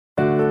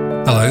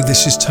Hello,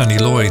 this is Tony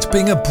Lloyd.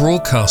 Being a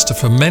broadcaster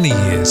for many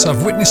years,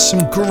 I've witnessed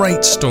some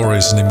great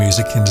stories in the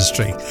music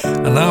industry,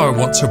 and now I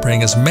want to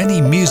bring as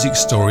many music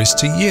stories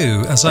to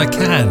you as I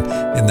can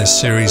in this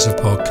series of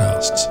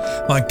podcasts.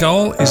 My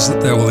goal is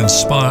that they will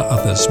inspire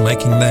others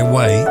making their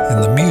way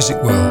in the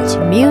music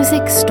world.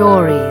 Music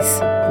Stories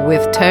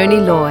with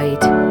Tony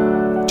Lloyd.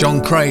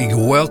 John Craig,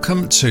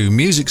 welcome to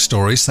Music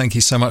Stories. Thank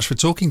you so much for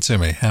talking to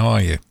me. How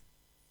are you?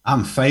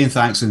 I'm fine,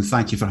 thanks, and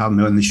thank you for having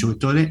me on the show,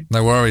 Tony.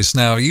 No worries.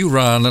 Now, you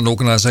run an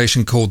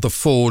organisation called the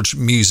Forge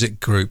Music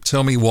Group.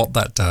 Tell me what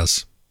that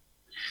does.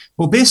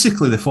 Well,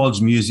 basically, the Forge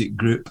Music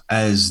Group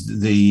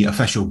is the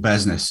official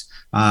business,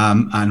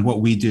 and what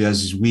we do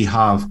is we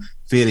have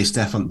various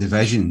different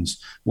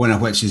divisions, one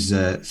of which is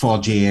the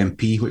Forge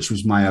AMP, which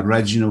was my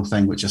original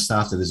thing, which I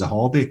started as a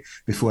hobby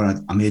before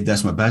I made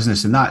this my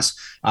business, and that's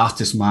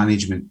artist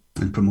management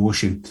and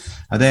promotion.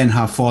 I then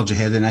have Forge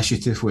Ahead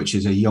Initiative, which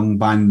is a young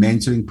band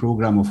mentoring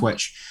program of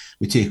which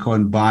we take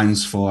on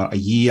bands for a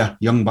year,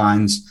 young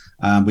bands.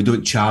 We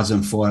don't charge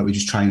them for it. We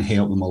just try and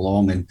help them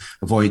along and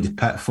avoid the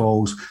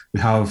pitfalls. We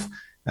have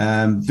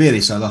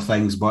various other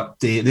things, but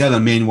the other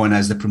main one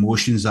is the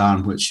promotions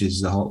arm, which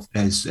is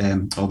obviously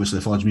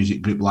the Forge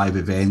Music Group live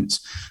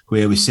events,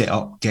 where we set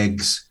up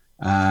gigs,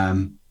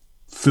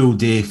 full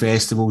day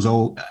festivals,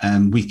 all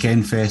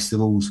weekend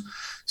festivals.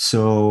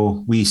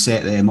 So we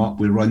set them up,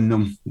 we run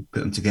them,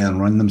 put them together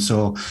and run them.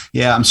 So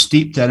yeah, I'm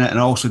steeped in it, and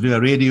I also do a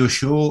radio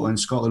show on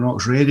Scotland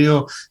Rocks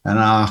Radio, and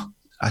a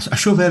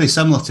show very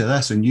similar to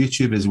this on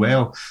YouTube as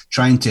well,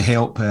 trying to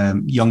help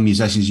young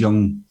musicians,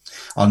 young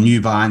or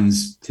new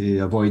bands to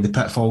avoid the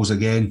pitfalls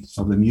again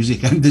of the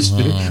music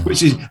industry,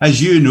 which is,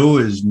 as you know,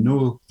 is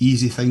no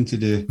easy thing to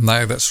do.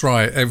 No, that's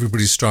right.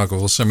 Everybody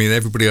struggles. I mean,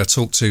 everybody I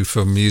talk to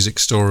for Music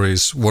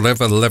Stories,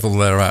 whatever level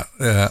they're at,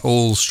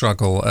 all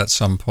struggle at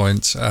some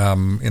point.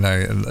 And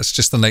that's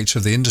just the nature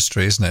of the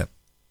industry, isn't it?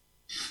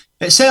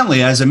 It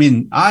certainly is. I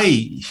mean,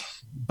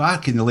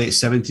 back in the late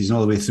 70s and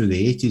all the way through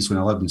the 80s when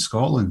I lived in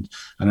Scotland,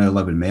 I now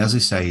live in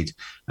Merseyside.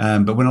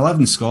 But when I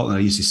lived in Scotland,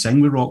 I used to sing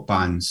with rock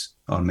bands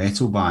or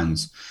metal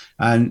bands.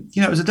 And,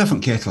 it was a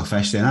different kettle of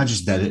fish then. I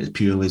just did it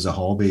purely as a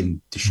hobby and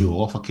to show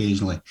off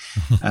occasionally.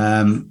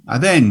 I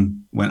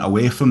then went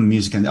away from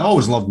music, and I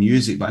always loved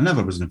music, but I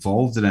never was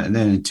involved in it. And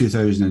then in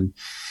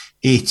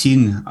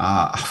 2018,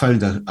 I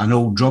found an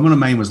old drummer of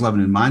mine was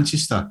living in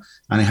Manchester,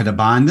 and he had a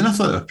band, and I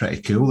thought they were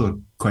pretty cool. They were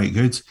quite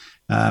good.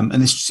 And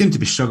they seemed to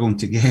be struggling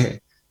to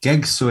get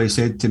gigs. So he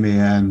said to me,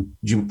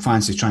 do you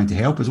fancy trying to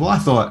help us? Well, I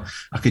thought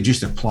I could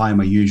just apply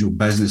my usual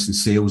business and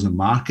sales and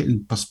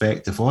marketing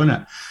perspective on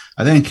it.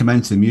 I then came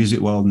into the music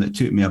world, and it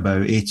took me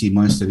about 18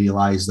 months to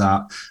realise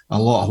that a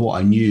lot of what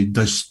I knew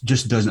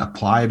just doesn't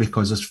apply,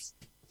 because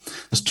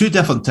there's two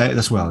different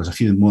types. Well, there's a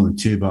few more than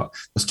two, but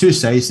there's two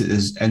sides that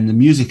is in the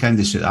music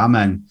industry that I'm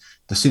in.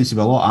 There seems to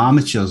be a lot of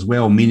amateurs,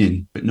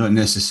 well-meaning, but not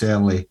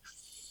necessarily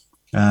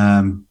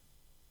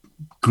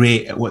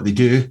great at what they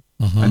do.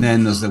 And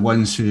then there's the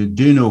ones who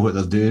do know what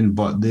they're doing,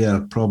 but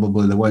they're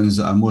probably the ones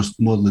that are more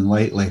than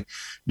likely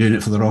doing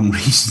it for the wrong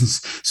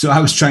reasons. So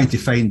I was trying to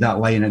find that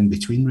line in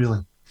between,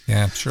 really.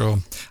 Yeah, sure.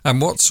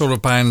 And what sort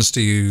of bands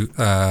do you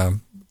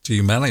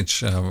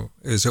manage?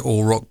 Is it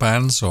all rock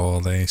bands, or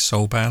are they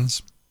soul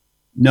bands?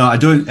 No, I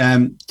don't.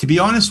 To be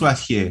honest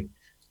with you,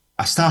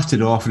 I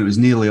started off and it was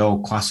nearly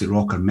all classic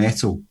rock or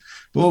metal.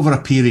 But over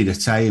a period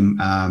of time,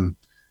 I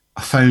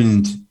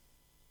found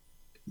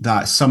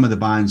that some of the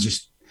bands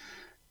just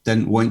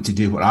didn't want to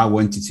do what I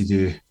wanted to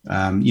do.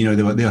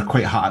 They were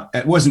quite hard.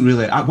 It wasn't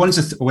really. Once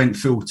I went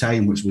full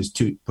time, which was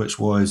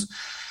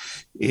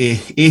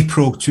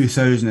April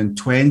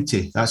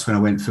 2020. That's when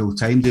I went full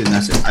time doing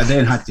this. I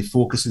then had to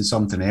focus on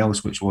something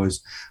else, which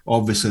was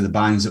obviously the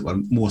bands that were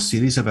more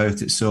serious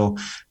about it. So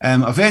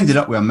I've ended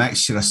up with a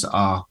mixture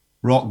of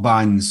rock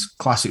bands,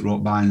 classic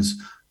rock bands,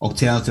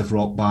 alternative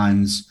rock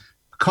bands,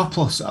 a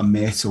couple of sort of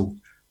metal,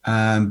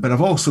 but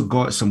I've also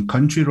got some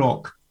country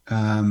rock.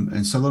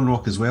 And southern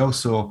rock as well.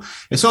 So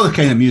it's all the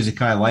kind of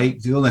music I like.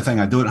 The only thing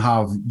I don't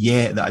have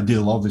yet that I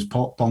do love is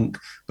pop punk,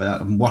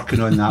 but I'm working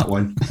on that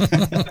one.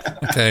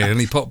 Okay,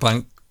 any pop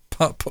punk?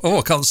 I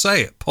can't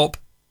say it. Pop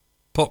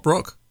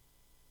rock.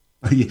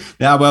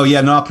 Yeah, well,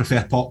 yeah, no, I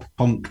prefer pop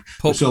punk.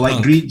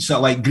 Like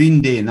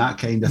Green Day and that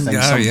kind of thing.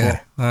 Oh, yeah,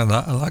 I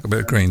like a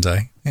bit of Green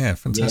Day. Yeah,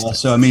 fantastic. Yeah,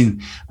 so I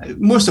mean,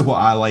 most of what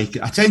I like,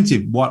 I tend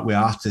to work with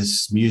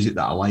artists' music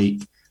that I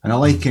like. And I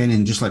like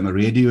anything, just like my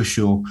radio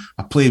show,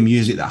 I play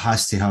music that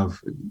has to have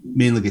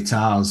mainly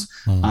guitars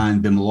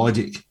and be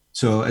melodic.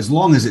 So as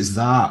long as it's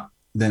that,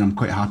 then I'm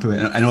quite happy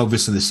with it. And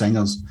obviously the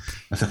singers,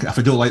 if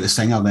I don't like the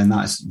singer, then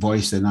that's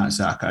voice, then that's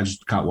it. I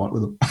just can't work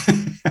with them.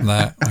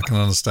 No, I can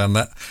understand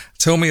that.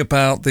 Tell me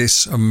about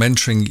this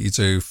mentoring you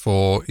do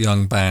for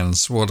young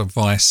bands. What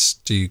advice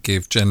do you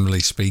give,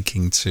 generally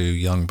speaking, to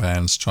young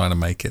bands trying to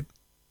make it?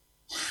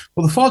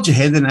 Well, the Forge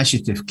Ahead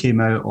initiative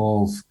came out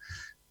of,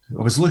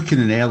 I was looking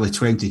in early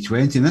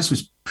 2020, and this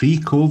was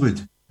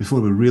pre-COVID,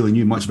 before we really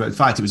knew much about it. In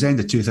fact, it was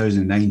end of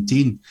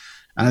 2019,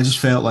 and I just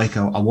felt like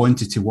I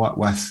wanted to work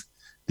with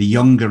the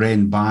younger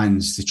end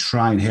bands to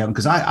try and help them,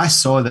 because I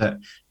saw that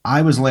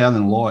I was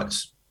learning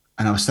lots,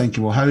 and I was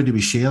thinking, well, how do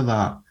we share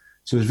that?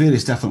 So there's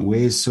various different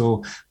ways.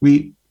 So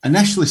we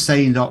initially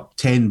signed up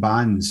 10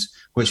 bands,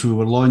 which we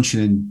were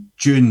launching in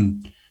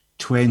June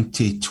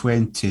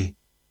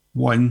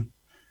 2021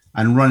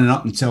 and running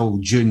up until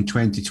June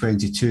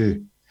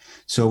 2022.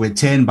 So we had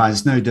 10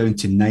 bands, now down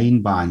to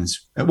 9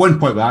 bands. At one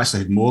point, we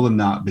actually had more than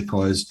that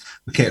because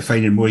we kept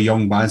finding more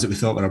young bands that we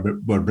thought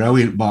were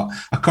brilliant. But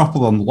a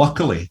couple of them,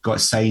 luckily, got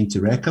signed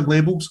to record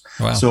labels.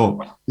 Wow. So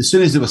as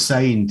soon as they were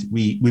signed,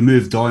 we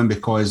moved on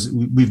because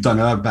we've done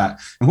our bit.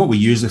 And what we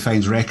usually find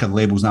is record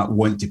labels not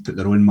want to put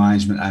their own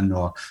management in,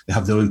 or they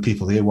have their own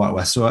people they work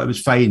with. So it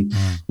was fine.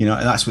 And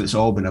that's what it's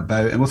all been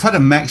about. And we've had a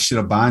mixture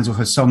of bands. We've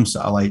had some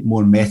sort of like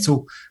more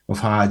metal.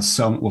 We've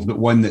got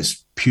one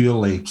that's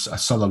purely a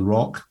southern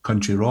rock,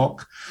 country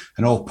rock,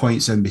 and all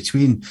points in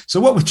between.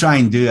 So what we try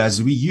and do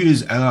is we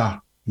use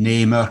our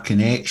name, our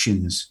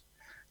connections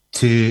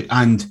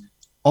and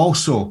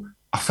also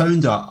I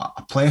found a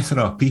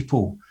plethora of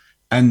people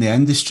in the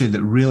industry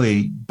that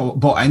really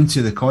bought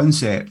into the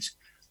concept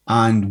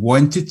and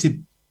wanted to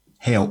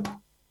help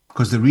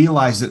because they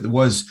realised that there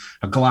was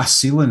a glass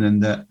ceiling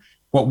and that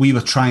what we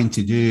were trying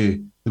to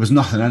do, there was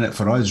nothing in it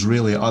for us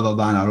really other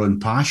than our own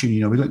passion.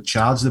 We don't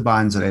charge the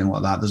bands or anything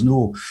like that. There's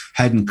no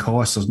hidden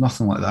costs. There's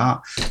nothing like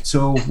that.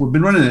 So we've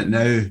been running it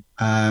now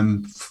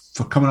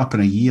for coming up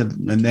in a year.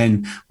 And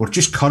then we're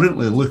just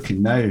currently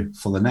looking now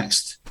for the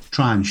next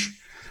tranche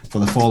for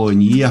the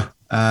following year.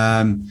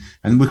 And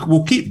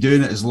we'll keep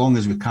doing it as long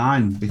as we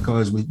can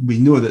because we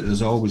know that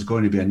there's always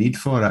going to be a need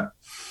for it.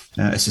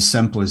 It's as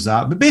simple as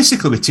that. But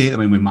basically we take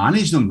them and we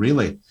manage them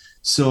really.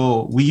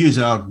 So we use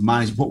our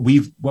manage what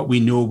we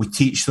know. We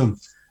teach them.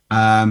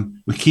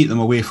 We keep them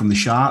away from the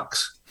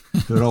sharks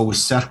who are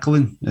always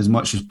circling as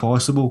much as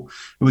possible.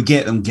 And we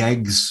get them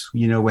gigs.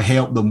 We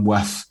help them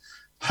with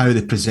how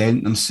they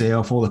present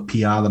themselves, all the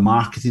PR, the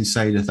marketing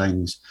side of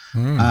things.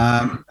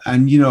 And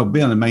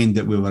bearing in mind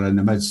that we were in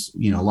the midst.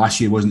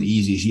 Last year wasn't the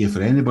easiest year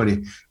for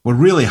anybody. We're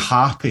really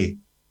happy,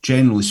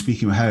 generally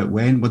speaking, with how it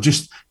went. We're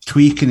just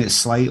tweaking it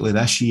slightly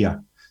this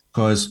year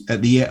because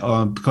in the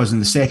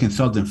 2nd,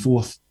 3rd, and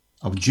 4th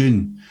of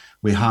June,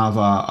 we have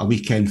a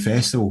weekend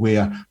festival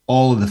where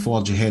all of the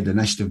Forge Ahead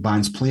Initiative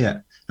bands play it,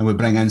 and we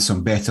bring in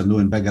some better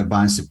known, bigger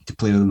bands to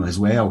play with them as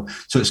well.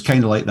 So it's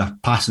kind of like the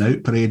passing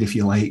out parade, if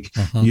you like,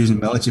 using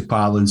military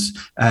parlance.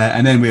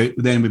 And then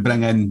we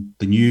bring in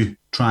the new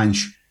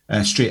tranche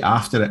straight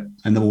after it,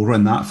 and then we'll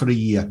run that for a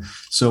year.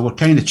 So we're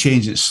kind of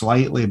changing it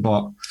slightly,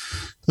 but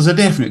there's a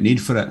definite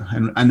need for it.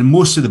 And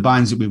most of the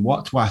bands that we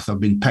worked with have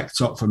been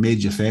picked up for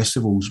major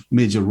festivals,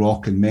 major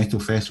rock and metal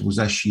festivals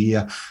this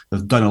year.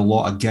 They've done a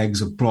lot of gigs,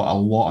 have brought a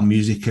lot of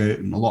music out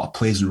and a lot of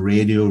plays on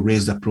radio,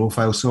 raised their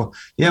profile. So,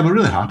 yeah, we're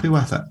really happy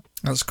with it.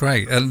 That's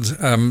great.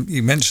 And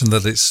you mentioned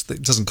that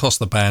it doesn't cost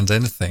the band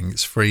anything.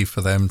 It's free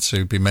for them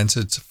to be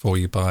mentored for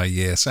you by a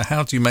year. So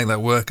how do you make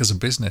that work as a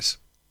business?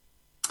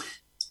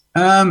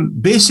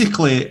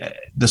 Basically,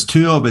 there's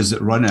 2 of us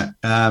that run it.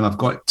 I've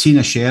got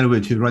Tina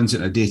Sherwood who runs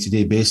it on a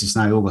day-to-day basis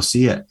and I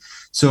oversee it.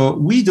 So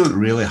we don't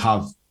really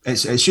have,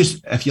 it's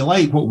just, if you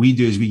like, what we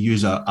do is we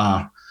use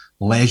our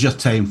leisure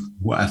time,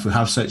 if we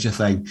have such a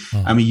thing,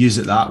 and we use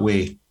it that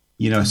way.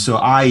 So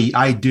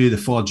I do the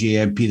Forge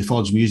AMP, the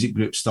Forge Music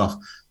Group stuff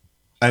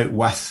out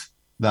with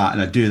that,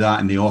 and I do that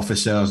in the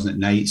office hours and at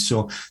night.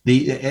 So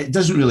it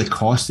doesn't really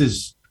cost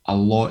us a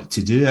lot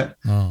to do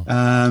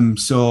it.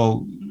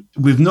 So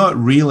we've not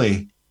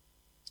really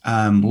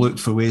looked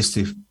for ways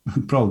to,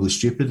 probably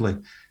stupidly,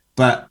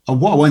 but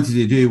what I wanted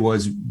to do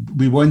was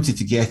we wanted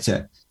to get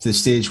it to the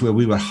stage where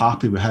we were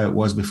happy with how it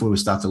was before we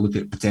started to look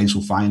at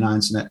potential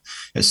financing it,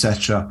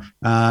 etc.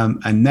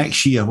 And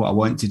next year, what I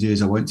want to do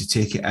is I want to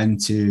take it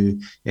into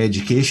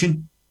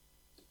education.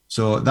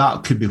 So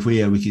that could be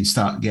where we can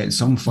start getting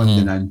some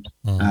funding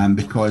in,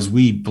 because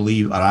we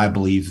believe, or I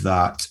believe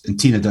that, and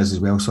Tina does as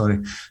well,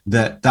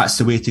 that's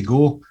the way to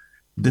go.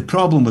 The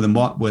problem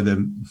with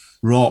the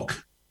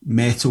rock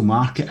metal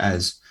market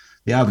is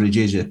the average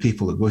age of the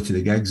people that go to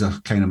the gigs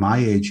are kind of my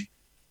age.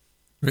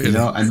 Really?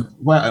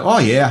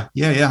 Yeah.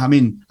 I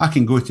mean, I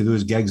can go to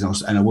those gigs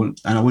and I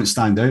won't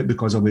stand out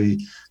because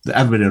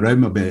everybody around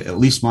me will be at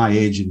least my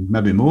age and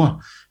maybe more.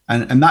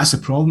 And that's the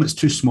problem. It's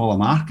too small a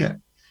market.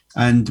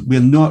 And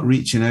we're not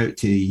reaching out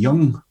to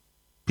young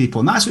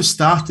people. And that's what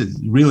started,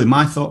 really,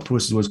 my thought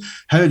process was,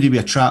 how do we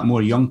attract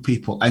more young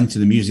people into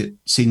the music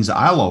scenes that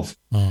I love?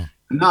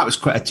 And that was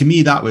to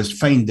me, that was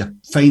find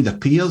their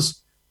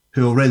peers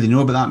who already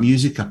know about that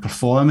music, are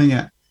performing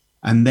it,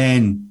 and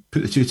then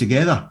put the 2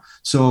 together.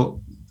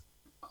 So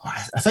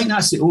I think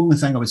that's the only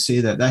thing I would say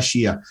that this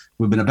year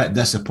we've been a bit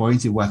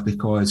disappointed with,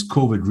 because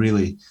COVID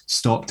really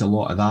stopped a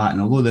lot of that.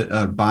 And although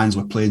our bands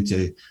were playing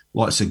to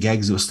lots of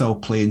gigs that were still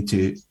playing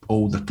to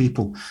older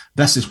people.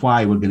 This is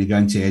why we're going to go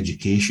into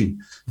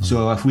education.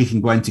 So if we can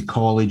go into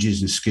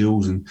colleges and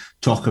schools and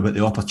talk about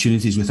the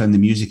opportunities within the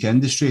music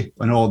industry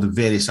and all the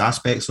various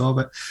aspects of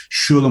it,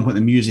 show them what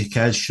the music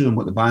is, show them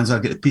what the bands are,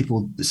 get the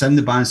people that's in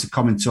the bands to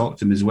come and talk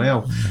to them as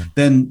well,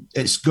 then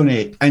it's going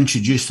to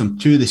introduce them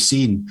to the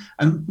scene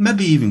and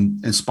maybe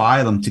even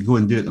inspire them to go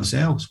and do it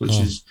themselves, which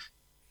is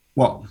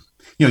what,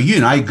 you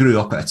and I grew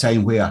up at a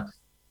time where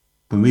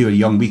when we were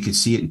young, we could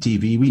see it on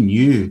TV. We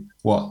knew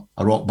what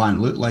a rock band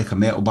looked like, a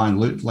metal band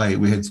looked like.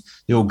 We had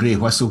the old grey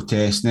whistle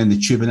test and then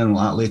the tubing and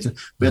all that later.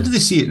 Where do they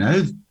see it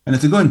now? And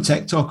if they go on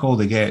TikTok, all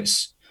they get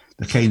is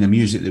the kind of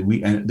music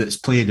that's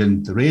played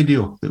on the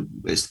radio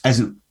that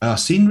isn't our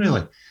scene,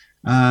 really.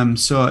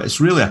 So it's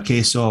really a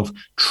case of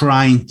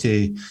trying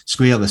to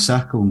square the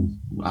circle and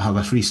have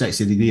a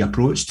 360-degree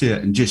approach to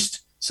it and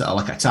just sort of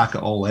like attack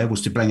at all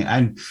levels to bring it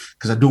in,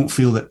 because I don't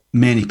feel that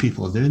many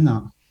people are doing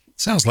that.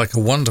 Sounds like a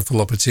wonderful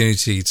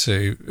opportunity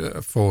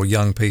for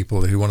young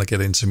people who want to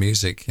get into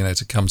music,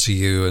 to come to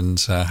you and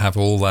have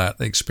all that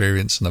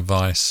experience and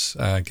advice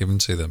given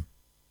to them.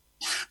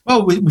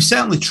 Well, we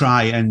certainly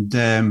try, and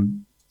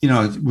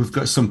we've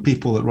got some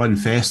people that run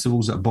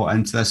festivals that bought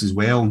into this as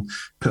well, and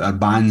put our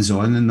bands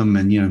on in them,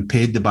 and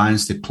paid the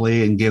bands to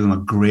play and gave them a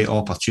great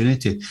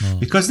opportunity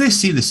because they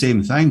see the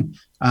same thing.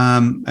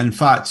 In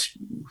fact,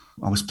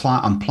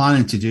 I'm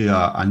planning to do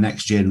a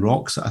Next Gen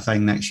Rock sort of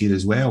thing next year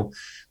as well,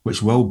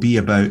 which will be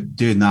about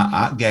doing that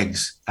at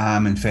gigs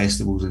and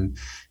festivals and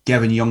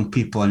giving young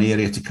people an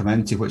area to come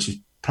into, which is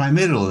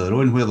primarily their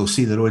own, where they'll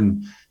see their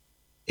own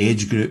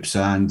age groups.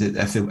 And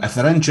if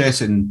they're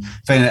interested in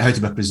finding out how to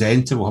be a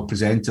presenter, we'll have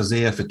presenters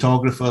there,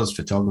 photographers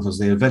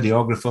there,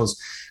 videographers,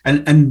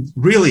 and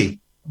really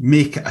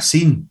make it a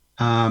scene.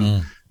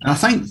 And I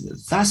think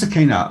that's the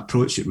kind of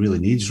approach it really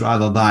needs,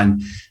 rather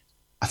than,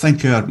 I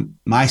think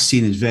my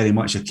scene is very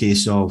much a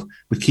case of,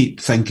 we keep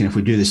thinking if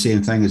we do the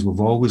same thing as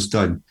we've always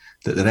done,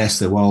 that the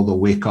rest of the world will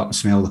wake up and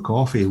smell the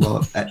coffee.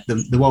 Well,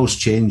 the world's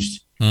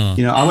changed.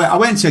 I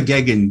went to a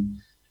gig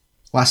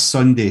last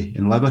Sunday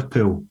in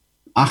Liverpool,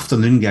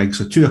 afternoon gig,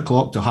 so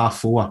 2:00 to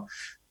 4:30.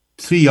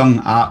 3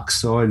 young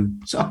acts on,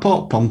 sort of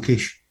pop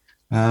punkish.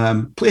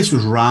 Place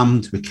was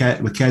rammed with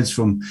kids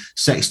from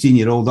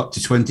 16-year-old up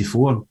to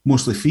 24,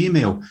 mostly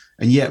female,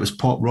 and yet it was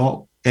pop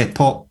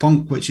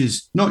punk, which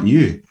is not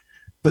new.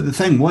 But the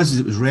thing was,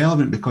 it was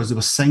relevant because they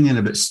were singing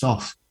about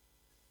stuff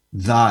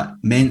that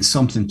meant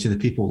something to the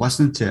people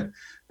listening to it.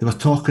 They were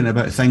talking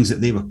about things that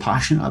they were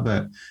passionate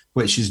about,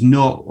 which is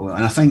not,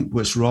 and I think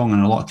what's wrong in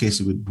a lot of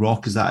cases with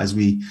rock is that as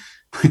we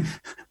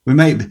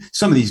might be,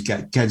 some of these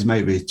kids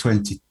might be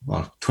 20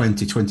 or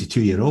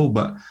 22-year-old,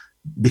 but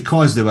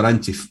because the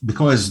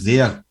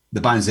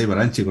bands they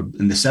were into were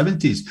in the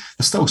 70s,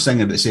 they're still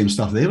singing about the same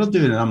stuff they were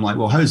doing. And I'm like,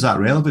 well, how's that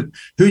relevant?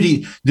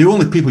 The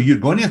only people you're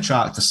going to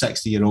attract are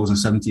 60-year-olds and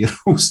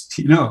 70-year-olds,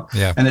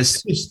 Yeah. And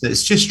it's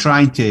just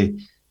trying to,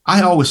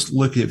 I always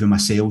look at it from my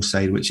sales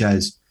side, which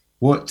is,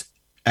 what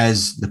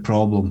is the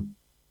problem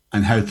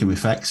and how can we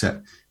fix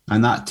it?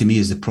 And that to me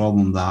is the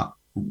problem, that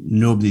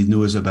nobody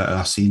knows about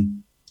our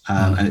scene,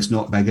 and it's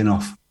not big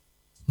enough.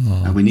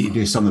 And we need to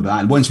do something about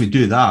that. And once we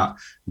do that,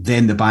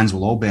 then the bands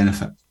will all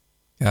benefit.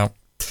 Yeah.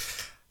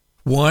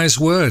 Wise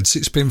words.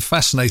 It's been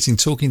fascinating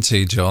talking to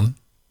you, John.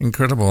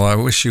 Incredible. I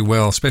wish you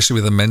well, especially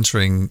with the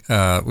mentoring,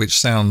 which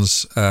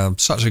sounds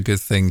such a good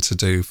thing to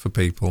do for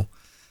people.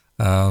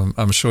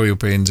 I'm sure you'll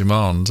be in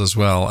demand as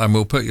well. And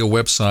we'll put your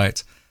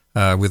website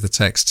with the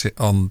text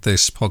on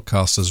this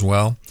podcast as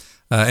well.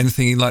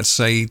 Anything you'd like to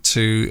say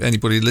to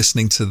anybody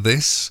listening to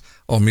this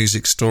on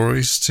Music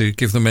Stories to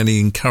give them any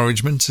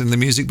encouragement in the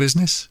music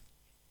business?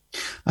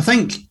 I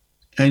think,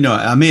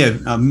 I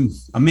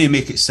may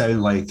make it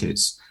sound like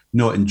it's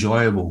not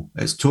enjoyable.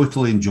 It's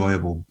totally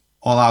enjoyable.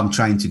 All I'm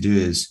trying to do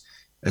is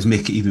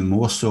make it even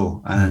more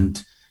so.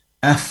 And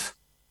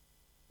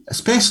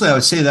especially I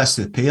would say this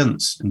to the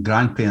parents and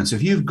grandparents,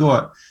 if you've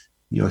got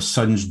your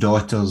sons,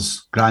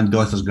 daughters,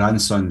 granddaughters,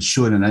 grandsons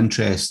showing an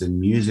interest in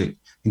music,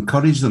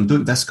 encourage them,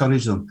 don't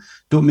discourage them.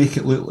 Don't make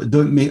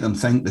them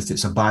think that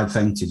it's a bad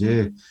thing to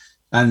do.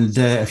 And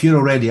if you're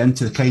already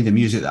into the kind of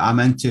music that I'm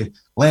into,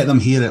 let them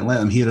hear it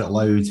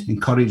loud,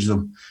 encourage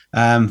them.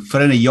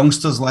 For any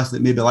youngsters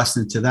that may be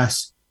listening to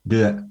this,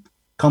 do it.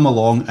 Come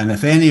along. And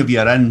if any of you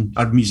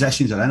are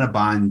musicians or in a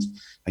band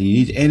and you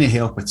need any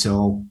help at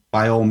all,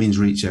 by all means,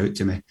 reach out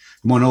to me.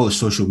 I'm on all the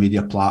social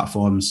media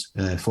platforms,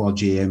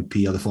 Forge AMP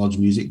or the Forge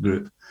Music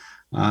Group.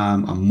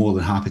 I'm more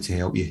than happy to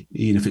help you,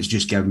 even if it's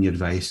just giving you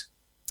advice.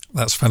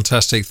 That's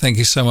fantastic. Thank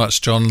you so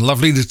much, John.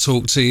 Lovely to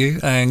talk to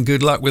you, and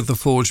good luck with the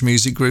Forge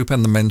Music Group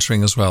and the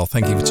mentoring as well.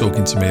 Thank you for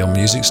talking to me on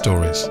Music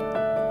Stories.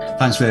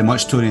 Thanks very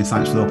much, Tony, and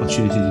thanks for the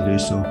opportunity to do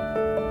so.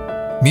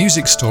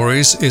 Music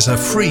Stories is a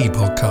free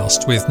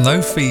podcast with no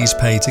fees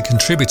paid to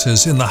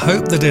contributors in the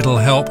hope that it'll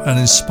help and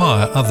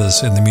inspire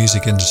others in the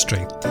music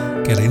industry.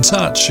 Get in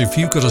touch if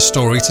you've got a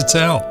story to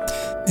tell.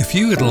 If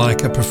you would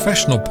like a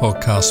professional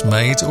podcast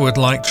made or would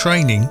like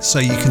training so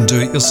you can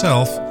do it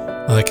yourself,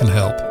 I can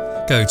help.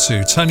 Go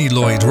to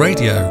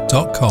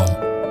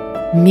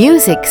TonyLloydRadio.com.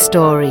 Music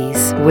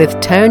Stories with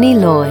Tony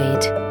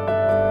Lloyd.